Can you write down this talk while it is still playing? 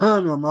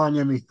Hello, my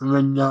name is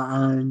Linda,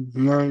 and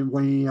today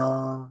we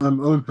are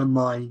open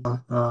my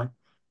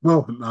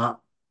welcome back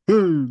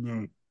to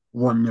this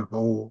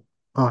wonderful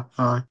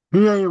podcast.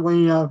 Today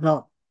we have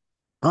got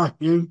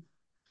Hattie,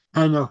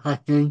 hello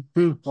Hattie,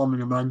 she's from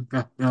the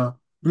Manchester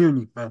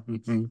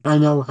University.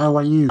 Hello, how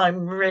are you?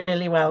 I'm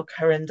really well,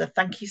 Corinda.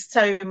 Thank you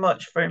so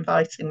much for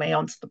inviting me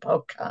onto the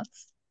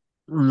podcast.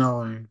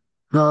 No.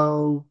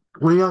 So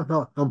we have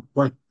got some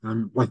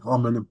questions which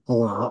I'm going to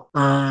pull up,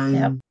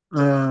 Yep,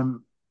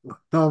 and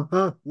so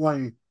first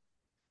way.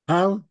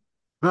 How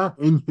that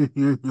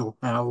introduce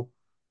yourself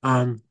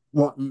and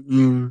what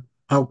you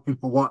tell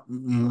people what you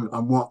do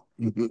and what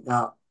is it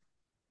that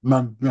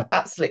manager.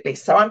 absolutely.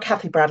 So I'm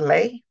Kathy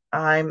Bradley.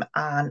 I'm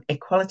an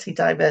equality,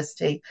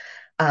 diversity,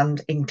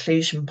 and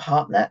inclusion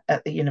partner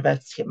at the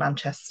University of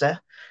Manchester.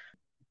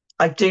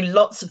 I do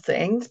lots of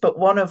things, but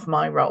one of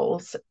my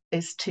roles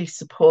is to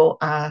support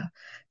our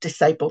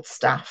disabled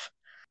staff.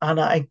 And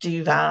I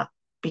do that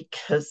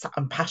because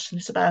I'm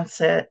passionate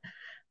about it,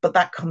 but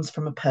that comes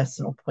from a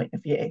personal point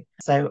of view.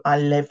 So I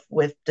live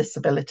with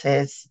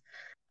disabilities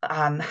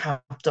and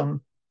have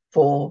done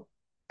for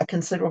a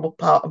considerable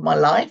part of my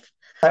life.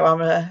 So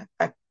I'm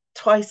a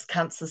twice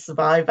cancer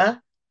survivor.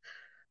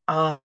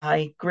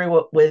 I grew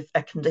up with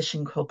a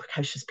condition called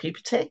precocious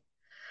puberty,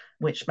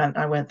 which meant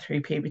I went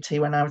through puberty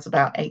when I was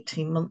about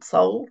 18 months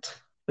old,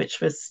 which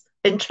was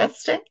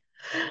interesting.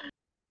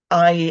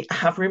 I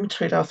have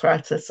rheumatoid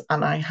arthritis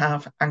and I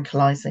have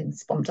ankylosing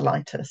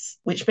spondylitis,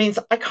 which means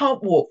I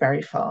can't walk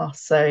very far.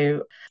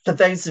 So, for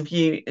those of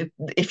you,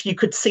 if you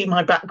could see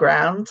my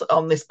background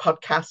on this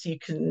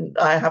podcast,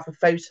 I have a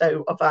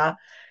photo of our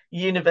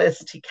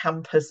university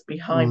campus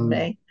behind Mm,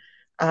 me.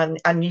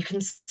 And you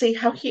can see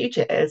how huge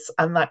it is,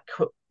 and that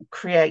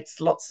creates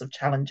lots of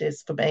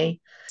challenges for me.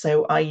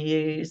 So I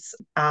use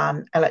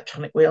an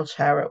electronic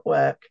wheelchair at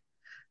work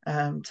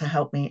to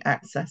help me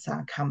access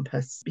our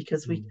campus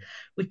because we mm,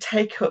 we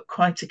take up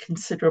quite a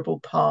considerable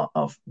part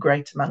of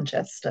Greater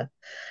Manchester.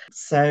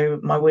 So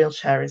my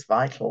wheelchair is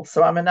vital.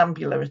 So I'm an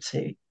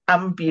ambulatory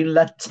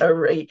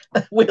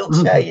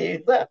wheelchair mm.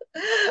 user.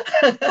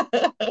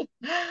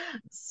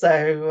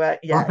 So I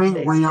yeah, think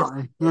it's we just are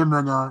a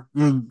similar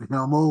thing because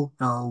I'm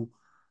also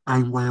a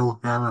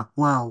wheelchair as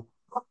well.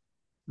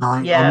 Like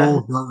I'm yeah,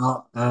 also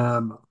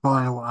got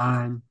file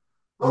and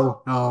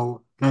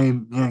also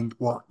same thing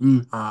what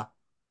you have.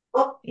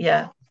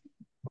 yeah.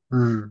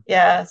 Mm,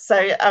 Yeah, so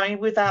I mean,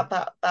 without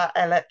that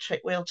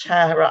electric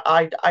wheelchair,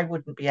 I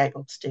wouldn't be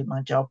able to do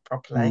my job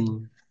properly.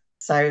 mm,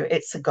 So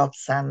it's a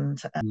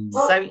godsend. mm.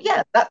 So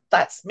yeah,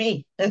 that's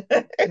me in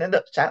a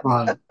nutshell.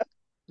 Right.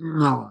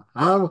 No,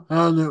 how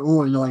do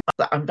all like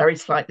I'm very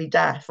slightly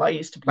deaf. I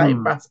used to play in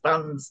mm, brass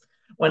bands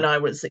when I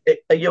was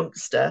a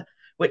youngster,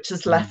 which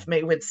has left mm.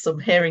 me with some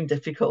hearing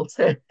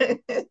difficulty.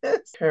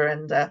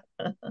 And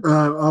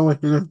I was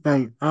going to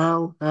say,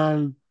 how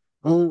can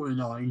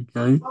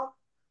organizers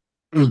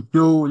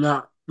ensure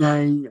that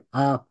they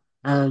have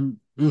an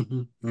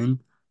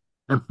instant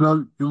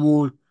approach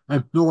towards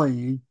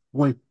employees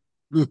with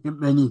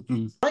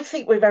disabilities? I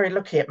think we're very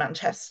lucky at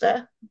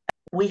Manchester.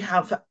 We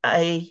have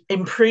a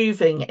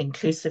improving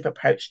inclusive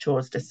approach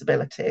towards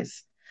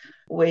disabilities.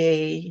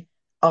 We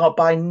are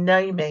by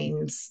no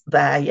means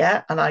there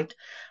yet, and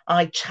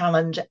I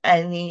challenge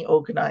any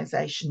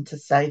organisation to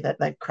say that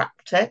they've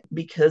cracked it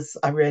because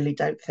I really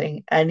don't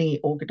think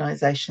any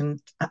organisation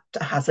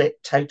has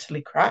it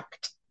totally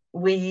cracked.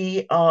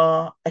 We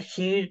are a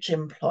huge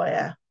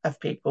employer of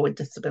people with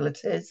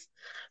disabilities,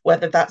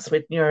 whether that's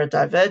with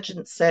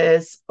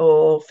neurodivergences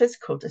or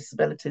physical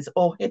disabilities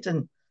or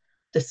hidden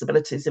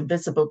disabilities,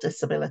 invisible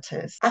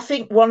disabilities. I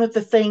think one of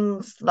the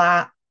things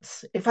that,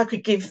 if I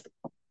could give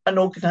an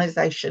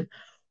organisation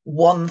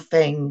one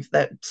thing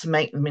that to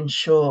make them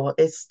ensure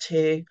is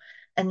to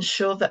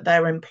ensure that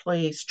their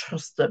employees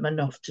trust them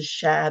enough to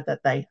share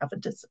that they have a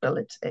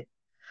disability.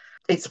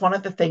 It's one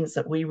of the things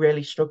that we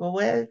really struggle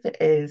with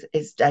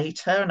is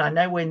data, and I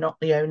know we're not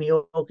the only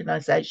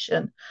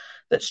organisation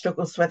that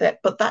struggles with it,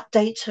 but that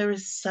data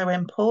is so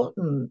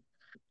important,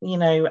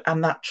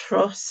 and that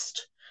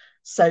trust,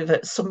 so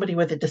that somebody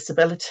with a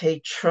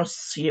disability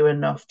trusts you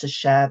enough to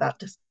share that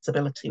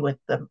disability with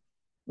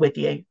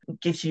you,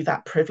 gives you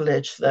that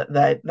privilege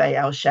that they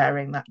are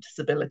sharing that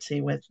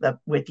disability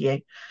with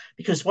you,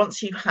 because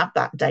once you have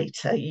that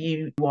data,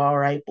 you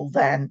are able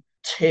then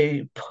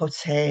to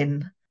put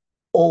in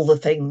all the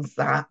things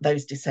that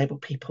those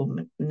disabled people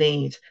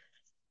need.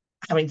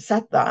 Having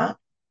said that,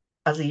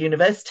 as a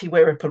university,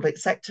 we're a public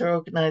sector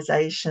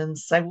organisation,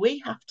 so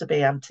we have to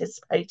be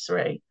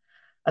anticipatory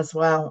as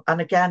well.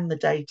 And again, the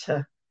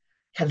data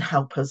can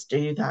help us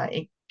do that.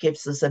 It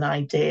gives us an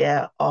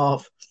idea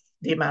of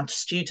the amount of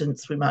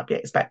students we might be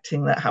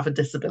expecting that have a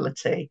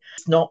disability.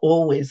 It's not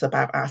always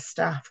about our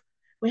staff.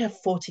 We have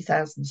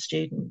 40,000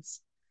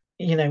 students.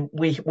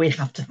 We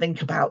have to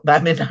think about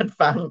them in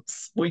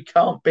advance. We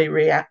can't be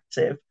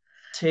reactive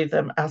to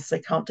them as they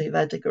can't do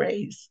their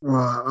degrees.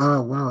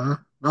 Well,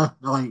 that's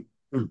like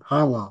in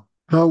power.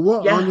 So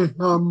what are Yeah,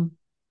 the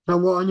so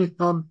what are the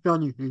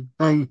strategies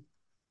they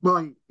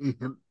might is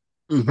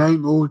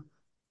disabled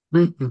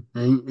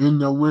physically in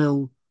the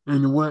world,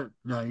 in the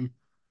workplace,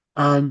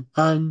 and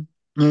in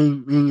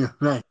the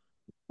flesh.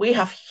 We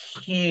have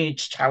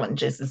huge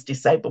challenges as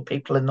disabled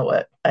people in the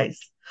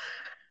workplace.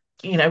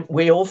 You know,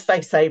 we all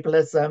face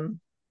ableism,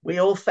 we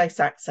all face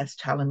access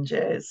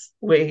challenges,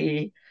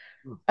 we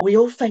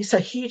all face a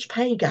huge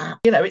pay gap.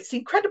 You know, it's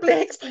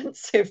incredibly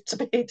expensive to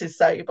be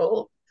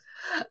disabled.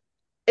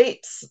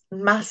 It's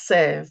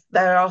massive.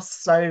 There are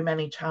so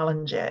many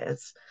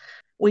challenges.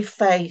 We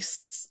face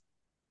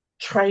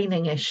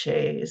training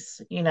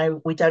issues. You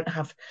know, we don't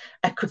have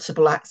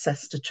equitable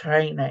access to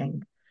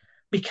training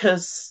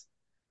because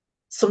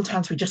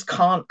sometimes we just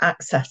can't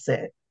access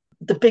it.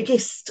 The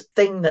biggest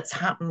thing that's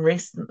happened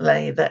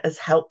recently that has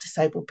helped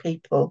disabled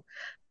people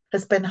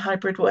has been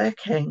hybrid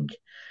working.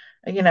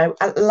 You know,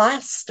 at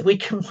last we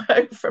can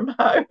work from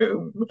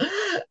home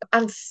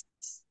and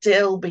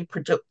still be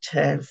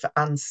productive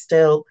and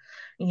still,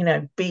 you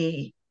know,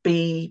 be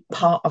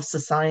part of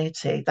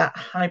society. That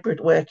hybrid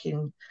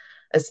working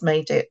has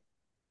made it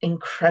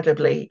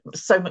incredibly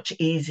so much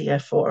easier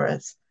for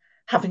us.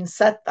 Having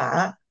said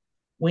that,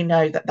 we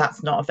know that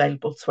that's not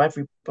available to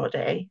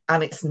everybody,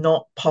 and it's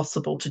not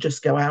possible to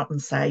just go out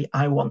and say,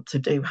 I want to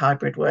do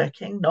hybrid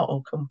working. Not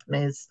all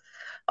companies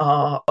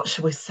are, what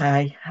should we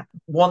say,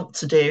 want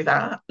to do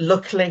that.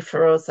 Luckily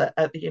for us at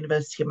the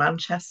University of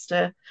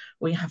Manchester,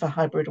 we have a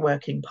hybrid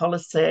working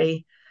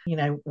policy. You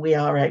know, we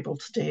are able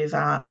to do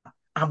that,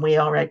 and we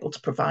are able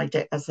to provide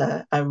it as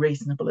a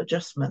reasonable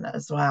adjustment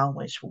as well,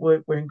 which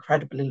we're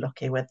incredibly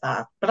lucky with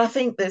that. But I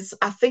think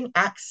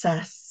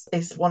access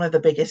is one of the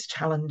biggest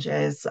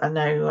challenges. I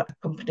know a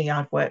company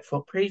I've worked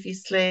for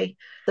previously,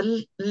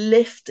 the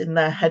lift in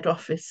their head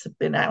office had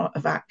been out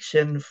of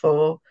action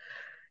for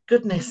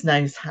goodness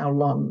knows how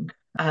long.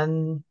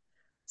 And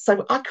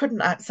so I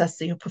couldn't access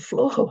the upper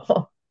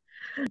floor.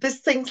 There's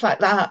things like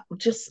that,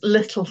 just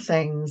little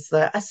things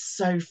that are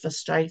so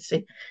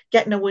frustrating.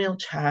 Getting a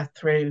wheelchair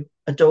through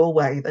a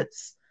doorway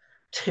that's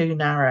too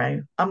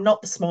narrow. I'm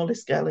not the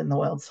smallest girl in the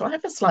world, so I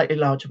have a slightly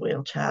larger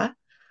wheelchair.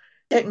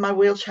 Getting my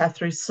wheelchair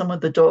through some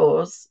of the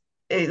doors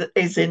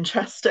is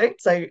interesting.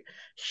 So,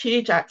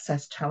 huge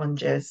access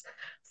challenges.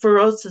 For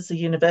us as a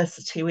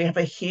university, we have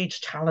a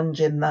huge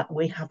challenge in that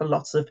we have a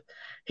lot of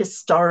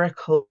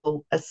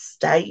historical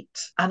estate,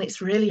 and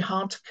it's really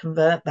hard to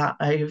convert that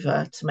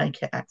over to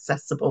make it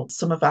accessible.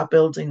 Some of our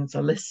buildings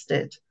are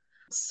listed,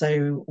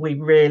 so we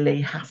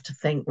really have to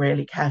think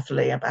really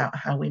carefully about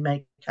how we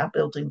make our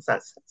buildings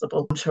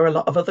accessible. I'm sure a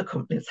lot of other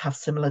companies have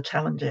similar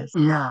challenges.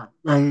 Yeah,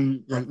 they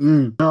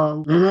do.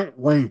 So,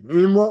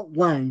 in what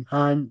way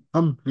can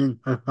companies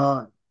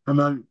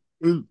promote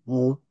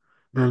equal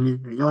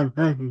and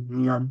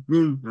diversity and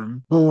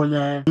inclusion for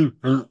their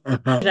people You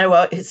effect? know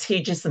what? It's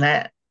huge, isn't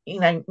it? You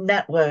know,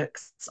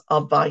 networks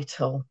are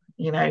vital.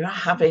 You know,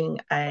 having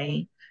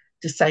a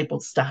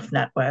disabled staff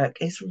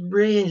network is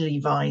really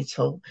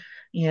vital.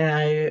 You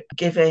know,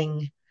 give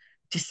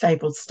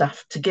disabled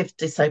staff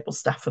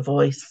a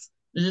voice,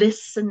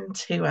 listen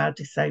to our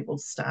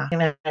disabled staff. You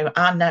know,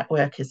 our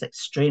network is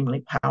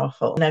extremely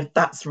powerful. You know,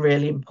 that's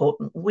really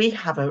important. We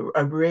have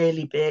a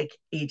really big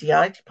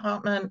EDI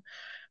department.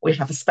 We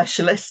have a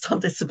specialist on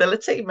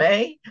disability,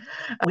 me.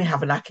 We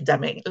have an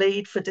academic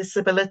lead for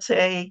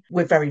disability.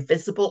 We're very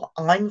visible.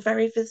 I'm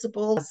very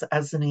visible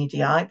as an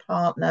EDI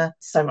partner.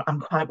 So I'm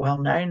quite well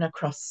known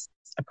across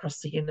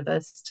the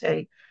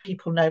university.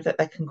 People know that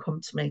they can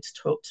come to me to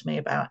talk to me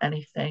about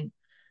anything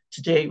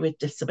to do with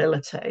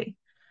disability.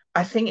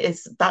 I think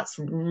that's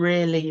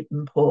really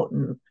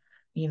important,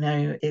 you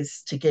know,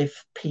 is to give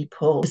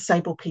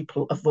disabled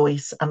people a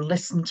voice and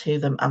listen to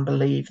them and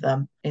believe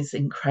them is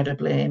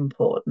incredibly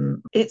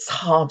important. It's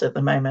hard at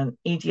the moment.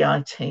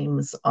 EDI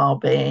teams are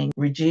being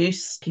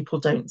reduced.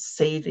 People don't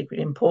see the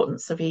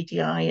importance of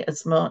EDI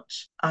as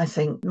much. I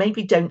think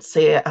maybe don't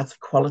see it as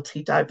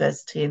equality,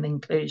 diversity, and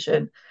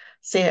inclusion,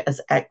 see it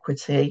as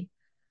equity.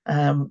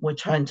 We're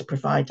trying to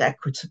provide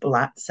equitable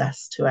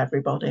access to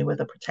everybody with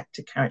a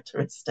protected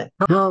characteristic.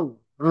 So,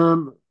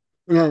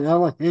 yeah, that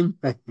was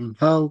interesting.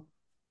 So,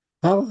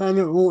 how can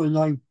it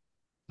organize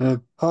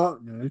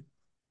partners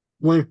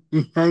with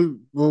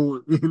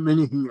disabled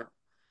disability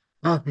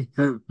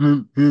advocates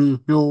to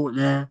ensure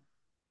their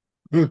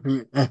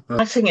different I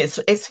efforts? think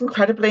it's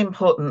incredibly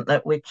important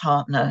that we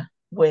partner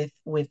with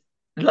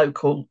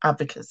local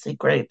advocacy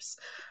groups.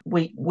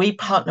 We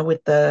partner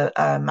with the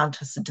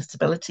Manchester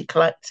Disability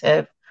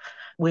Collective.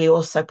 We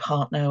also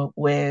partner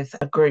with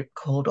a group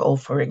called All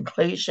for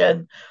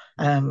Inclusion.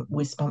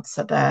 We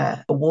sponsor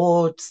their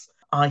awards.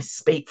 I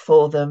speak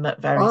for them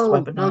at various Oh,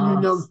 and you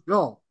know webinars.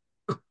 Scott.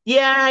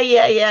 Yeah.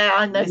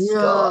 I know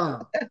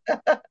Scott.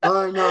 Yeah,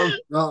 I know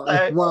Scott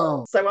as So,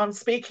 well. so I'm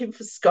speaking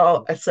for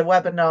Scott at a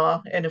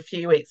webinar in a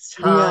few weeks'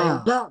 Yeah,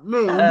 time. that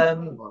means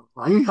Um,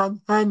 you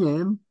can send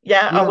him.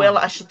 yeah, I Yeah, will.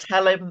 I should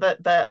tell him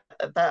that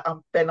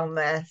I've been on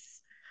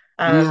this.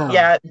 Yeah,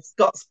 Yeah,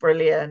 Scott's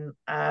brilliant.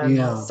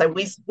 yeah. So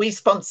we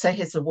sponsor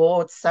his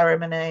awards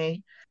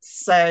ceremony.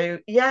 So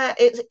yeah,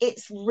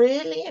 it's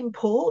really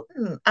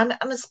important, and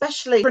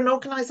especially for an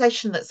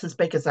organisation that's as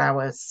big as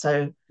ours.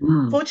 So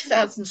Mm,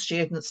 40,000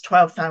 students,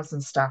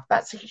 12,000 staff.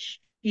 That's a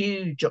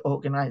huge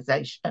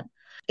organisation.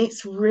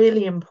 It's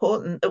really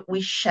important that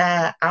we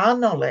share our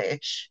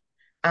knowledge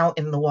out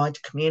in the wider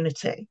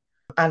community,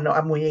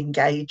 and we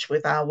engage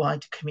with our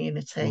wider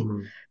community.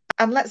 mm,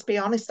 And let's be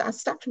honest, our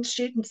staff and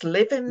students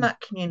live in that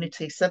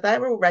community, so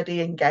they're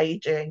already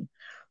engaging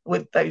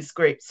with those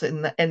groups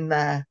in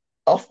their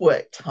off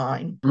work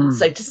time. mm.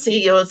 So to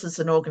see yours as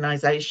an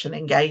organisation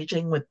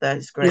engaging with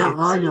those Yeah, groups,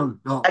 I know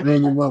Scott uh,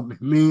 really well.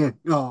 With me and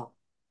Scott,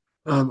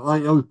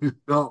 I also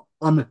Scott,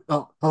 I'm a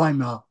Scott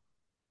timer.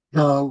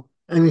 So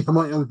every time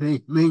I go to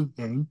his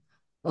meeting,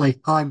 I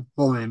time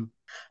for him.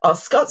 oh,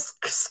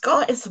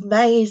 Scott is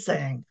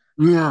amazing.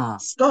 Yeah,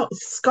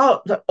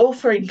 Scott, the All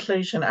for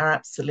Inclusion are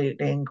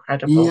absolutely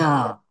incredible.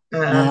 yeah,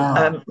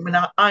 yeah. When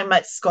I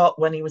met Scott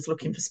when he was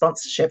looking for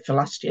sponsorship for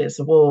last year's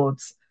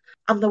awards,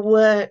 and the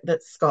work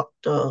that Scott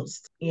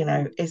does,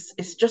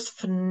 is just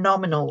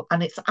phenomenal,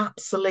 and it's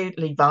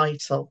absolutely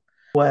vital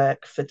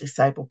work for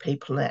disabled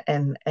people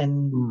in the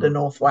Mm,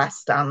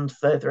 northwest and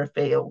further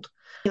afield.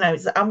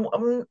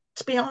 To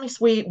be honest,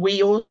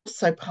 we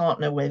also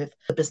partner with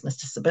the Business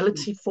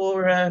Disability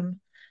Forum.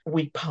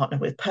 We partner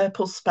with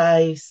Purple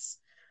Space.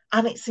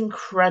 And it's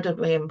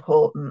incredibly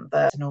important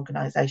that as an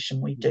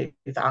organisation we do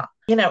that.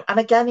 And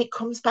again, it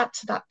comes back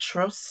to that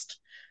trust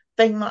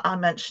thing that I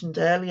mentioned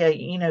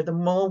earlier. The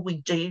more we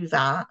do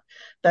that,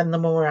 then the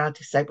more our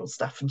disabled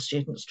staff and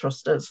students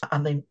trust us,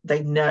 and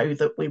they know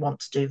that we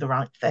want to do the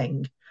right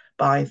thing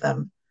by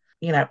them.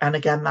 And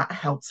again, that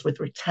helps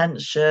with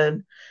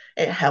retention,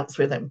 it helps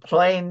with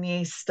employing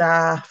new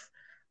staff,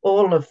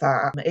 all of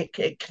that.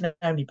 It can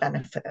only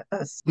benefit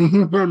us. This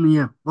is gonna be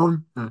a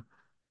sponsor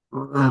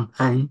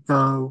page,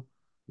 so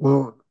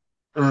well,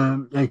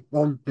 they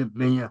sponsored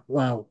me as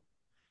well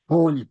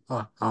for the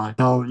podcast.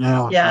 So they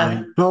are Yeah.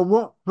 saying, so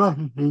what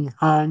strategy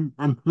and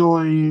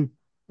employee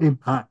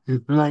impact is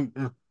like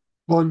a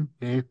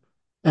sponsorship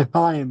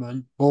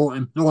environment for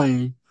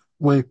employees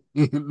with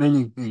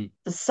disabilities?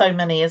 There's so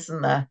many,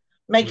 isn't there?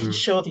 Making Mm,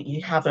 sure that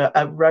you have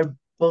a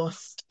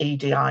robust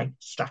EDI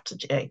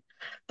strategy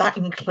that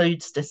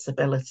includes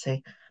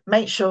disability.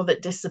 Make sure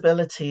that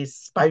disability is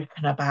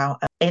spoken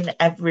about in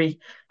every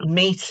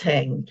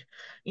meeting.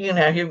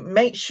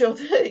 Make sure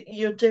that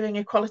you're doing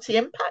equality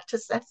impact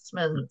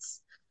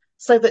assessments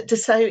so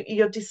that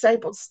your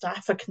disabled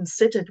staff are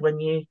considered when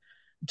you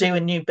do a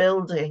new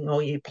building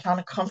or you plan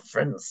a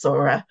conference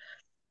or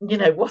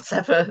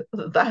whatever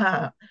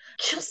that.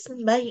 Just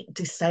make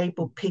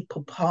disabled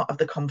people part of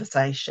the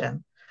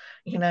conversation.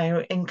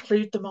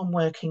 Include them on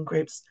working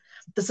groups.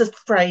 There's a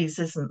phrase,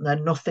 isn't there?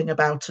 Nothing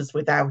about us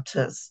without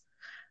us.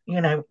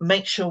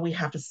 Make sure we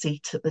have a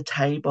seat at the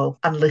table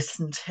and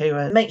listen to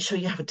it. Make sure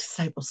you have a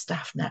disabled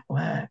staff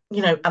network,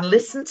 and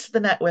listen to the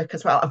network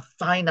as well and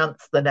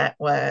finance the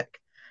network.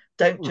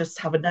 Don't just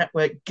have a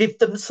network, give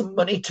them some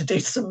money to do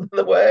some of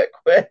the work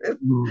with.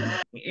 mm,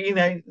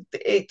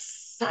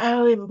 It's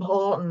so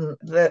important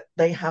that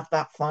they have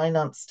that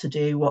finance to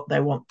do what they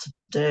want to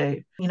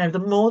do. The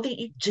more that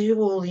you do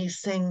all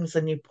these things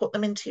and you put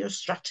them into your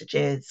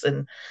strategies,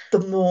 and the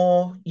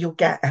more you'll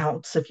get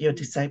out of your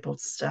disabled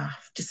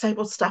staff.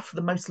 Disabled staff are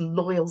the most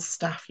loyal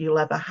staff you'll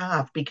ever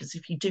have, because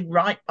if you do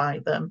right by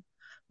them,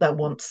 they'll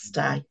want to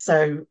stay.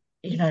 So,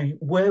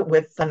 work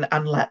with them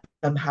and let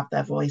them have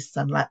their voice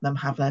and let them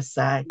have their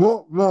say.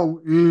 what role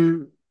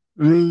is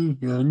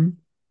region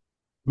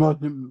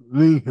wasn't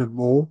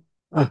reasonable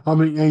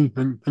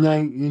accommodation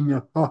play in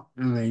the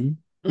fostering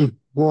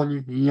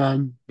equality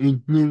and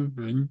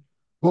inclusion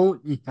for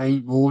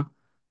disabled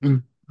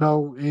and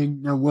so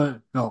in the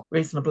workshop?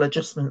 Reasonable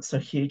adjustments are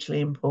hugely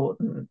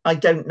important. I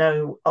don't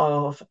know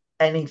of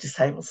any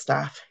disabled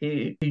staff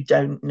who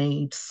don't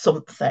need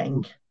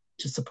something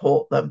to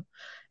support them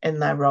in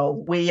their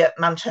role. We at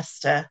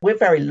Manchester, we're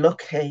very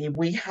lucky.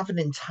 We have an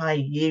entire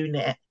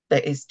unit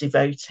that is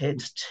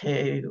devoted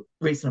to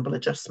reasonable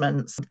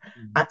adjustments,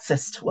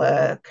 access to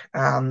work,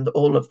 and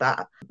all of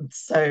that.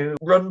 So,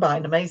 run by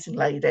an amazing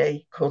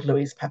lady called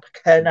Louise Pepper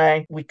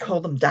Kearney. We call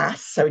them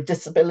DAS, so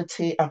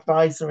Disability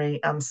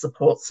Advisory and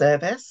Support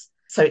Service.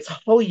 So it's a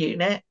whole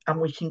unit, and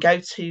we can go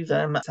to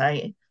them and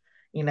say,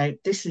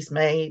 this is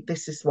me,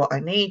 this is what I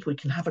need. We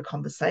can have a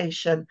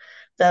conversation.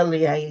 They'll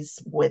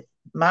liaise with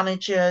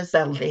managers,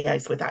 they'll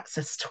liaise with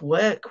access to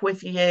work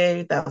with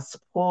you, they'll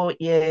support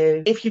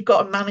you. If you've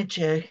got a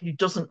manager who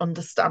doesn't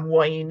understand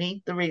why you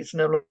need the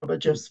reasonable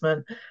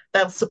adjustment,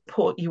 they'll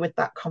support you with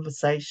that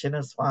conversation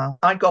as well.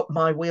 I got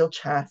my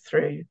wheelchair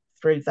through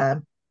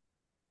them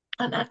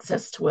and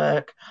access to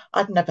work.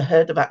 I'd never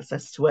heard of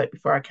access to work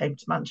before I came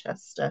to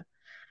Manchester.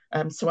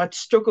 So I'd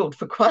struggled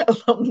for quite a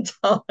long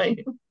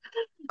time.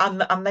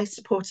 And they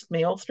supported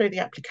me all through the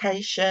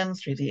application,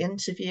 through the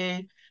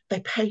interview. They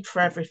paid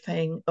for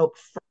everything up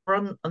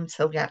front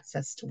until the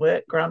access to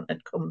work grant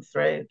had come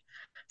through,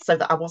 so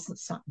that I wasn't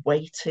sat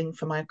waiting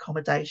for my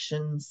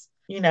accommodations.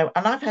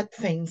 And I've had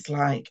things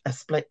like a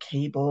split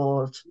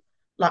keyboard,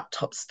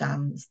 laptop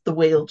stands, the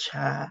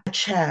wheelchair,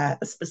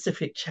 a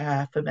specific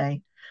chair for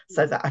me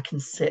so that I can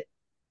sit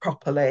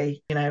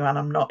properly, and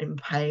I'm not in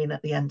pain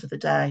at the end of the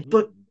day.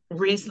 But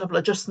reasonable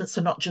adjustments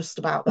are not just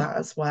about that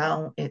as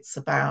well.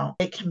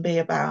 It can be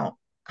about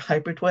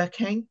hybrid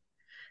working.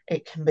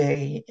 It can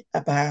be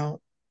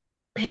about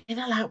being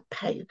allowed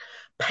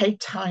paid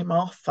time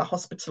off for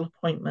hospital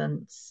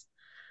appointments,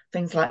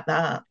 things like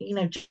that.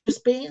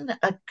 Just being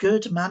a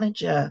good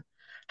manager,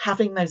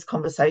 having those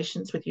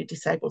conversations with your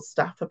disabled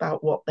staff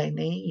about what they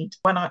need.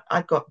 When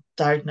I got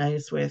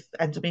diagnosed with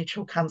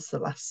endometrial cancer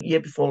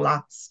year before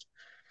last,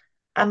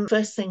 and the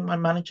first thing my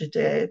manager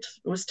did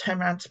was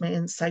turn around to me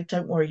and say,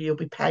 "Don't worry, you'll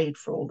be paid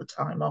for all the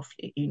time off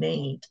you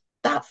need."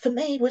 That for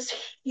me was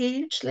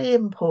hugely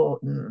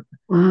important.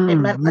 It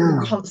meant I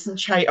could Yeah.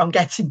 concentrate on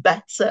getting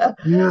better,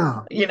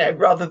 Yeah.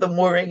 rather than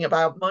worrying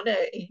about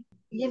money.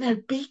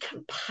 Be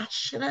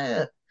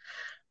compassionate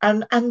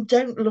and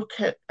don't look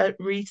at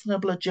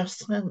reasonable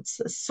adjustments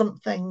as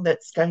something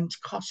that's going to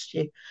cost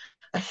you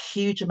a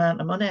huge amount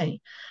of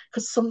money,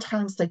 because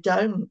sometimes they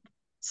don't.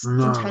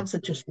 No. Sometimes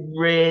they're just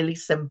really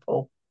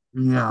simple.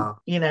 Yeah.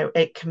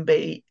 It can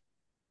be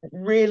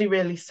really,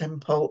 really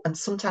simple, and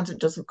sometimes it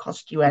doesn't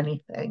cost you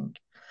anything.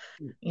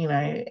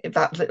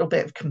 That little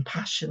bit of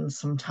compassion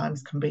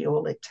sometimes can be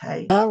all it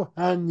takes. How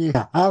can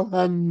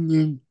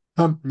you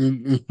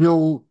something is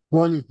your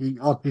quality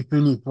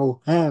opportunity for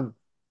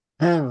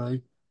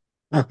carers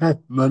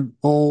assessment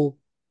or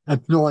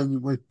employee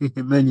with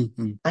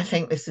disability? I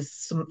think this is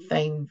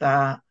something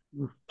that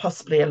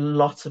possibly a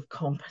lot of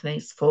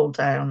companies fall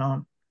down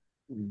on.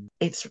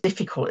 It's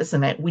difficult,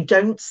 isn't it? We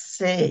don't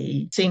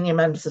see senior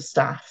members of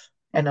staff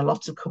in a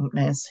lot of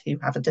companies who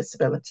have a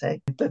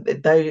disability.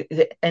 They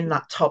in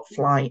that top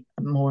flight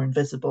are more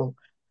invisible.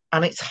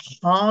 And it's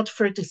hard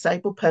for a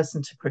disabled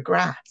person to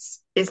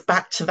progress. It's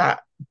back to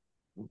that,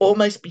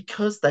 almost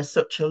because they're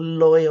such a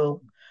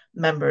loyal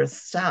member of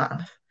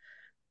staff.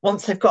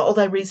 Once they've got all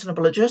their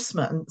reasonable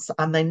adjustments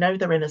and they know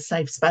they're in a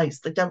safe space,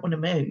 they don't want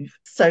to move.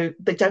 So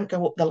they don't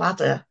go up the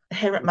ladder.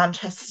 Here at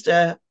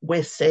Manchester,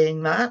 we're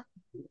seeing that.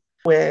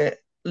 We're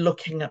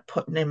looking at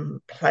putting in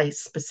place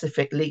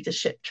specific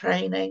leadership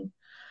training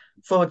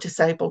for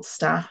disabled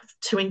staff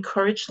to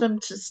encourage them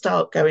to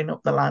start going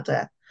up the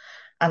ladder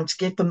and to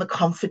give them the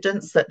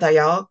confidence that they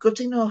are good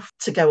enough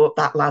to go up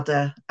that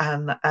ladder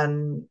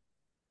and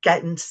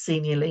get into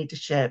senior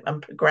leadership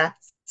and progress.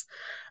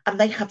 And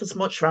they have as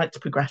much right to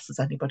progress as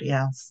anybody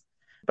else.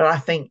 But I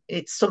think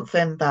it's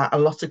something that a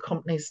lot of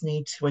companies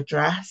need to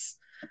address,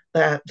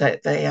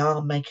 that they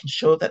are making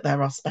sure that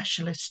there are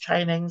specialist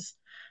trainings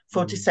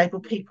for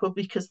disabled people,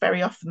 because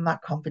very often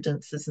that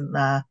confidence isn't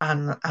there,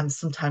 and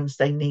sometimes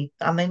they need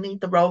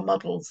the role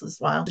models as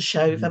well to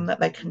show them that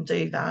they can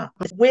do that.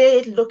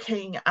 We're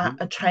looking at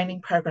a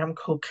training program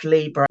called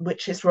Calibra,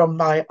 which is run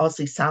by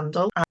Ozzy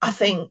Sandal. I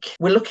think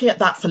we're looking at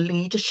that for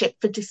leadership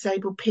for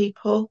disabled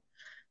people.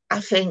 I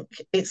think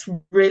it's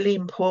really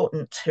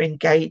important to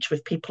engage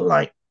with people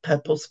like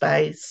Purple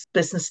Space,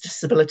 Business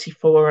Disability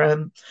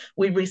Forum.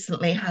 We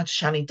recently had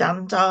Shani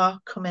Dandar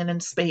come in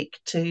and speak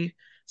to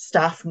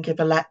staff and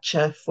give a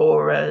lecture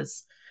for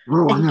us.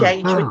 Oh, I never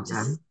Engage heard with of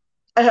them.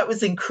 it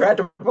was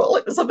incredible.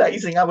 It was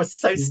amazing. I was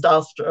so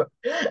starstruck.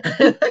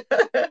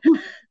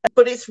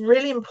 But it's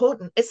really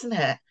important, isn't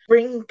it?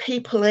 Bring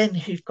people in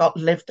who've got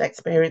lived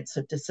experience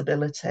of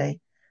disability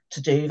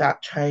to do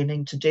that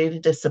training, to do the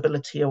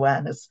disability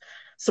awareness.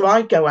 So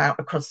I go out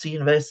across the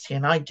university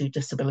and I do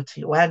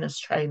disability awareness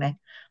training.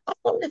 I've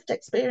got lived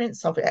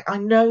experience of it. I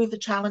know the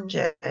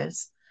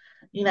challenges.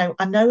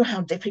 I know how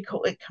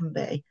difficult it can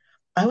be.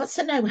 I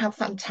also know how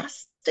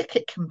fantastic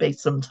it can be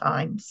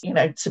sometimes,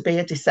 to be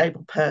a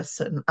disabled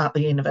person at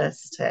the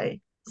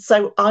university.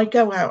 So I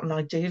go out and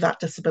I do that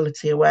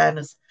disability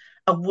awareness.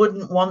 I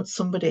wouldn't want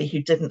somebody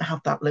who didn't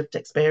have that lived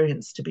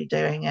experience to be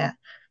doing it,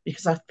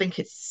 because I think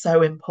it's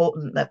so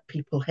important that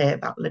people hear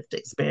that lived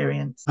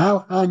experience. How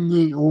can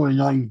the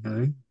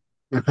organizer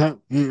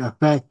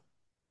affect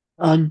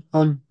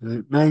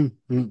unconscious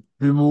basic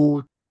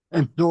towards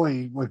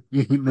employees with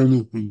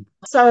disabilities?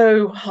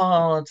 So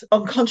hard.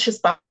 Unconscious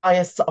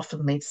bias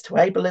often leads to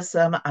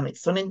ableism, and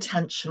it's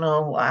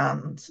unintentional.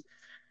 And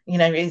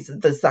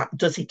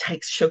does he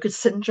take sugar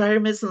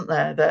syndrome, isn't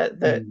there?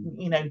 That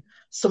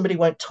somebody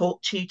won't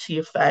talk to you to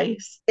your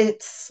face.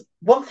 It's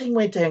one thing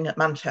we're doing at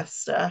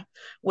Manchester.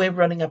 We're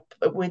doing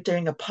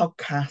a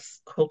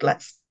podcast called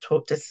Let's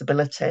Talk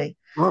Disability.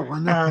 Well, I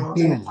never And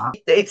hear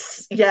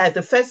that.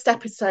 the first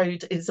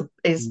episode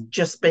is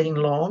just being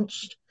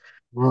launched.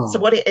 So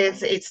Right. what it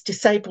is, it's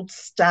disabled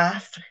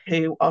staff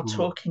who are Mm,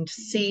 talking to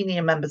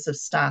senior members of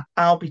staff.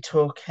 I'll be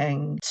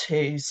talking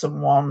to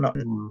someone,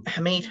 mm,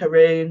 Hamid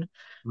Haroon,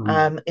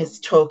 mm, is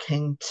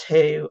talking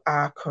to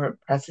our current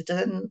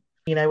president.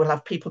 We'll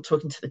have people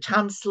talking to the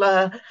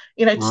chancellor,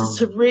 to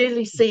mm,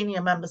 really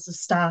senior members of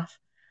staff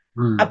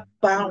mm.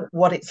 about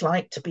what it's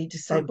like to be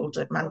disabled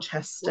at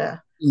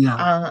Manchester. Yeah,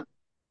 Uh,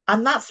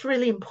 and that's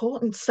really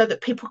important so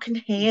that people can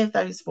hear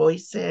those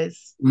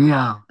voices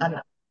yeah.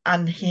 and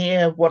and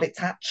hear what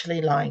it's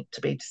actually like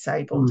to be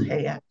disabled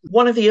here.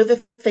 One of the other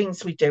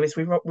things we do is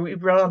we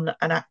run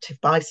an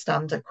active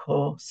bystander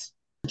course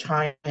to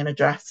try and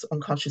address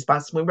unconscious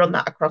bias. We run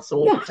that across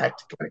all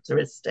protected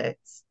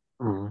characteristics.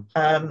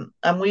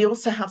 And we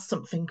also have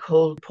something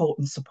called report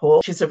and support,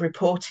 which is a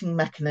reporting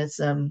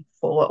mechanism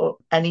for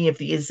any of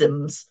the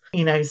isms,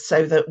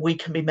 so that we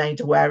can be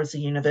made aware as a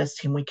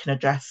university and we can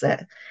address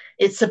it.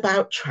 It's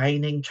about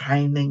training,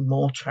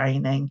 more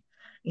training,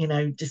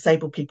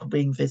 disabled people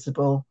being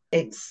visible.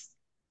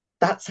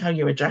 That's how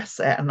you address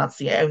it, and that's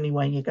the only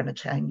way you're going to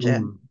change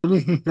it.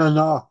 This is the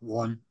last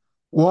one.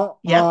 What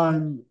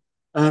are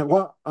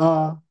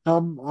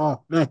some of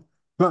the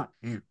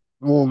practice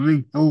or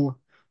resource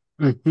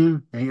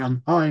recruiting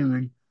and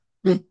hiring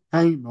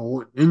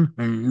disabled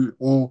into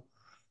or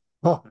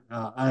foster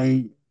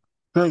a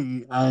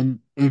free and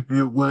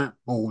equal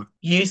workforce?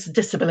 Use the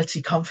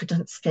Disability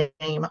Confidence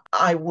Scheme.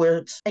 I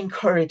would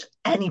encourage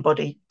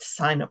anybody to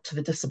sign up to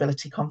the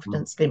Disability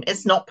Confidence Scheme.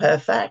 It's not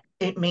perfect.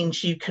 It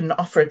means you can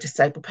offer a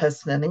disabled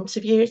person an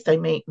interview if they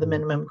meet the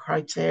minimum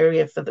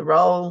criteria for the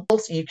role.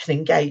 Also, you can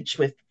engage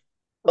with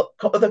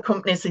other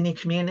companies in your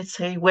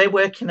community. We're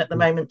working at the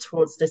moment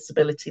towards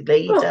disability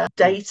leader.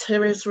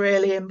 Data is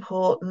really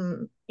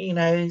important,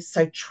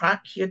 so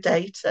track your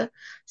data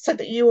so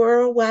that you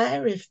are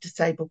aware if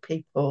disabled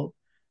people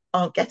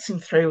aren't getting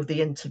through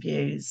the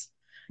interviews.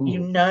 You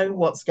know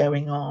what's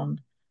going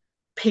on.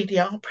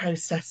 PDR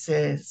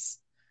processes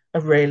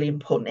are really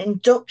important.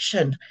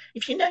 Induction.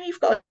 If you know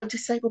you've got a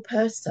disabled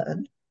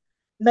person,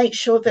 make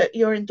sure that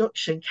your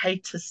induction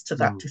caters to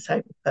that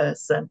disabled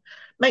person.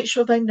 Make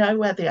sure they know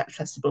where the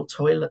accessible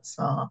toilets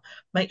are.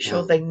 Make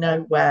sure they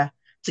know where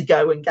to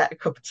go and get a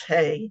cup of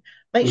tea.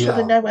 Make sure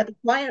they know where the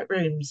quiet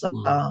rooms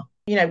are.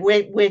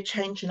 We're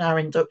changing our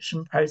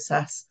induction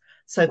process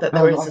so that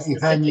there is a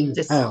specific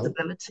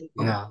disability.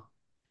 So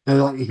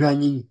if they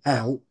need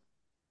help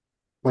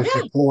with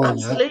the toilet.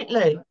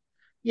 Absolutely.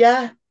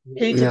 Who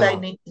do they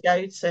need to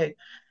go to?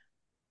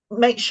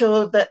 Make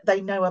sure that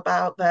they know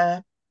about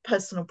their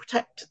personal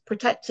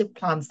protective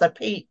plans, their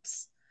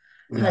PEEPs,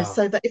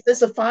 so that if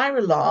there's a fire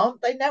alarm,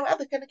 they know how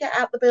they're going to get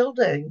out the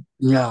building.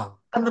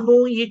 And the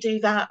more you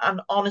do that,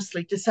 and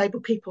honestly,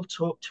 disabled people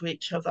talk to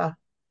each other,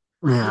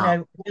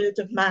 word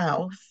of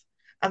mouth,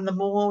 and the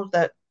more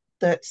that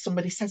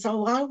somebody says,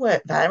 "Oh, I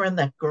work there," and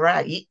they're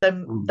great,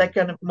 then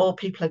more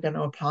people are going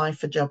to apply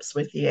for jobs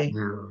with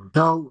you.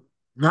 So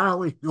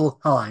now is your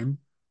time.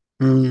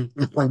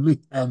 If I miss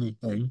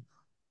anything,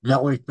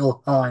 now is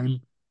your time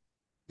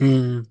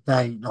to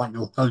say like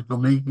your social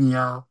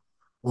media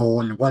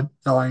or on the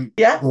website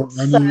or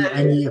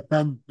any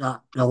event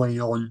that's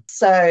going on.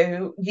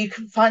 So you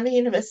can find the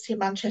University of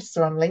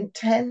Manchester on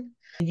LinkedIn.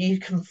 You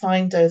can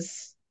find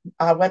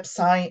our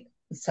website.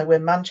 So we're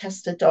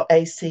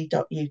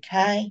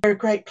manchester.ac.uk. We're a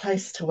great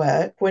place to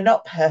work. We're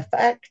not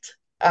perfect.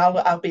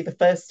 I'll be the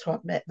first to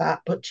admit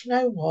that. But you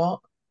know what?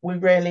 We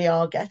really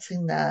are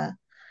getting there.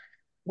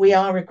 We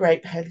are a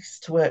great place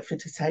to work for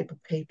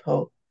disabled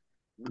people.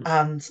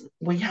 And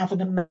we have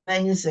an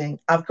amazing,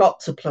 I've got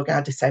to plug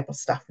our disabled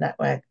staff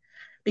network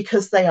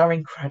because they are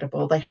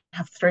incredible. They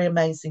have 3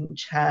 amazing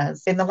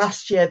chairs. In the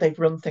last year, they've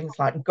run things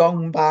like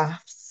gong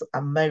baths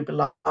and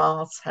mobile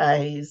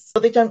artes.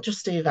 But they don't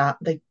just do that.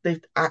 They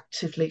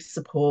actively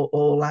support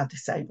all our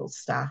disabled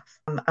staff.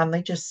 And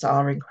they just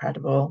are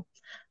incredible.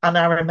 And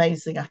our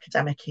amazing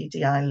academic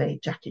EDI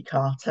lead, Jackie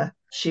Carter,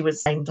 she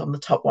was named on the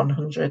top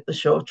 100, the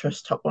Shaw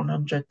Trust top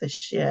 100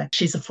 this year.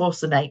 She's a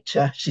force of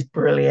nature. She's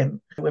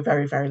brilliant. We're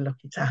very, very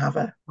lucky to have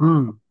her.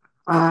 Well,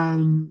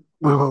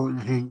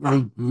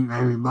 thank you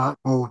very much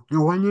for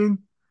joining.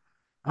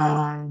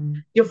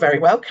 You're very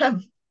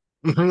welcome.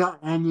 If you got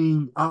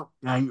any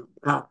update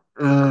that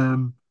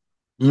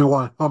you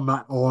want to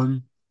comment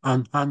on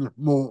and kind of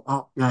more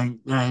update,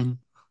 then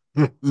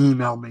just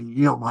email me.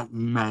 You got my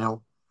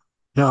email.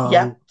 So,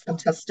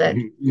 fantastic.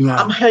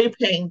 I'm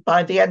hoping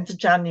by the end of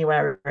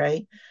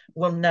January,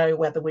 we'll know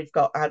whether we've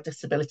got our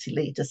disability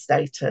leader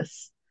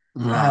status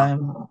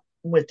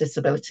with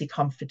Disability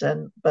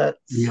Confident. But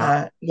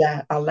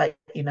I'll let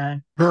you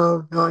know.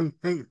 So,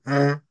 take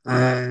care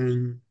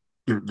and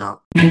good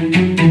luck.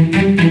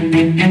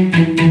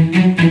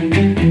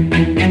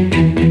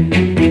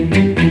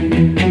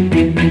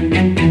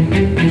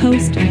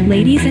 Host,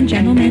 ladies and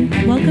gentlemen,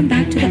 welcome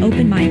back to the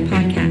Open Mind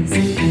Podcast.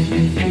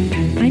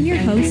 I'm your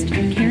host,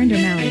 Karen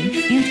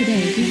Dermally, and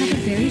today we have a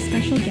very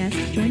special guest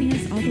joining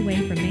us all the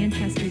way from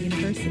Manchester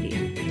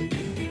University.